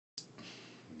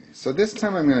So this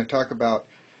time I'm going to talk about,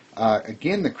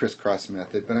 again, the crisscross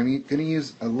method, but I'm going to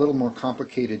use a little more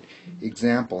complicated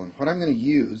example. And what I'm going to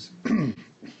use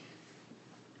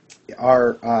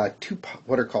are two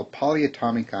what are called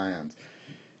polyatomic ions.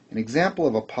 An example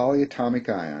of a polyatomic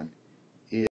ion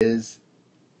is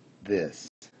this,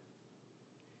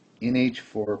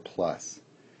 NH4+.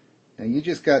 Now you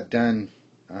just got done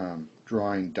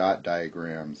drawing dot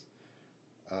diagrams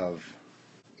of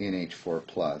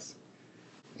NH4+.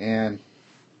 And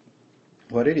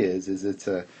what it is it's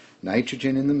a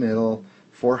nitrogen in the middle,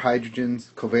 4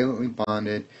 hydrogens covalently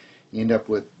bonded. You end up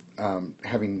with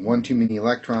having one too many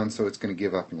electrons, so it's going to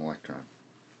give up an electron.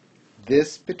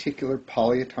 This particular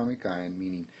polyatomic ion,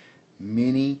 meaning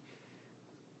many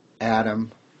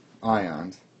atom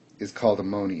ions, is called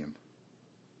ammonium.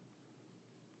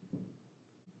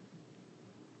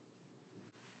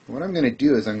 What I'm going to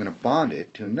do is I'm going to bond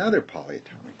it to another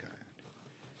polyatomic ion,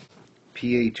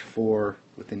 pH4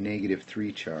 with a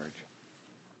 -3 charge.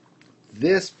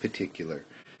 This particular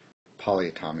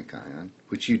polyatomic ion,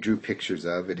 which you drew pictures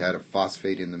of, it had a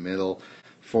phosphate in the middle,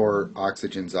 4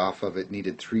 oxygens off of it,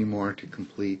 needed 3 more to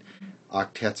complete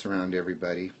octets around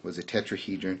everybody, was a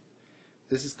tetrahedron.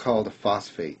 This is called a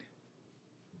phosphate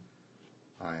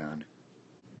ion.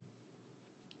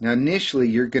 Now initially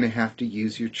you're going to have to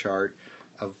use your chart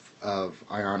of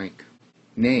ionic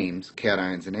names,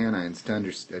 cations and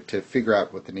anions, to figure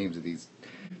out what the names of these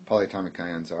polyatomic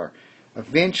ions are.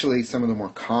 Eventually some of the more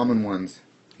common ones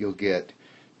you'll get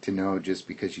to know just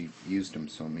because you've used them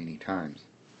so many times.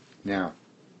 Now,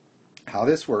 how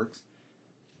this works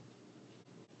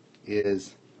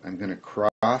is I'm going to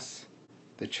cross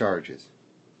the charges.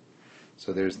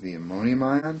 So there's the ammonium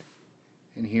ion,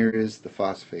 and here is the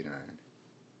phosphate ion,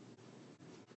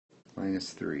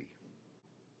 -3.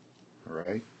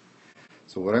 Alright?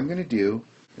 So what I'm going to do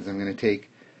is I'm going to take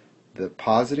the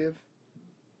positive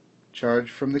charge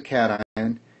from the cation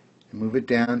and move it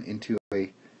down into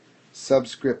a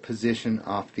subscript position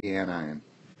off the anion.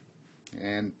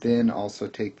 And then also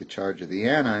take the charge of the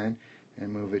anion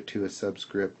and move it to a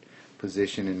subscript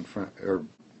position in front or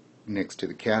next to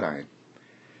the cation.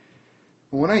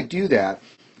 When I do that,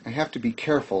 I have to be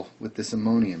careful with this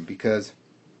ammonium, because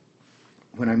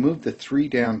when I move the 3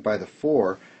 down by the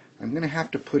 4, I'm going to have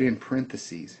to put in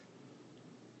parentheses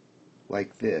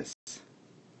like this,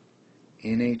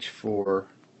 NH4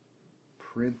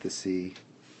 parenthesis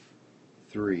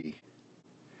 3.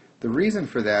 The reason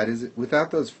for that is that without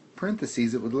those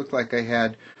parentheses it would look like I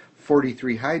had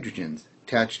 43 hydrogens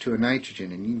attached to a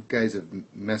nitrogen, and you guys have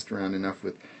messed around enough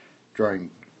with drawing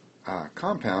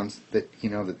compounds that you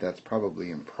know that that's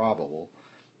probably improbable.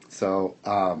 So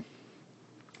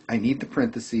I need the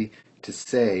parenthesis to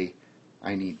say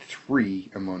I need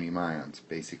 3 ammonium ions,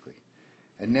 basically.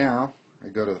 And now I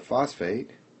go to the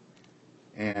phosphate,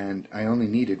 and I only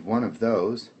needed 1 of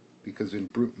those, because when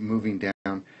moving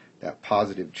down that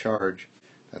positive charge,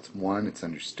 that's 1, it's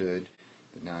understood.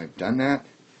 But now I've done that,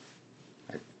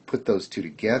 I put those 2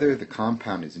 together, the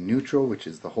compound is neutral, which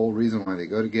is the whole reason why they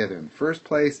go together in the first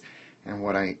place, and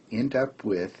what I end up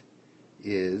with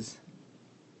is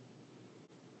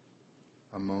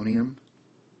ammonium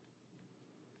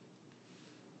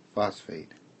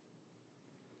phosphate.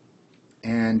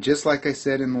 And just like I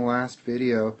said in the last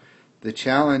video, the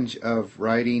challenge of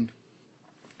writing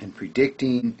and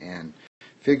predicting and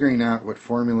figuring out what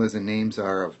formulas and names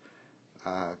are of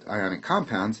ionic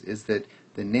compounds is that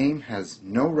the name has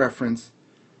no reference,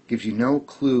 gives you no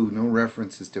clue, no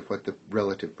reference as to what the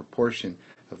relative proportion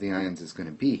of the ions is going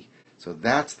to be. So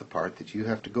that's the part that you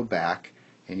have to go back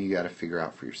and you got to figure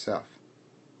out for yourself.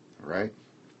 All right?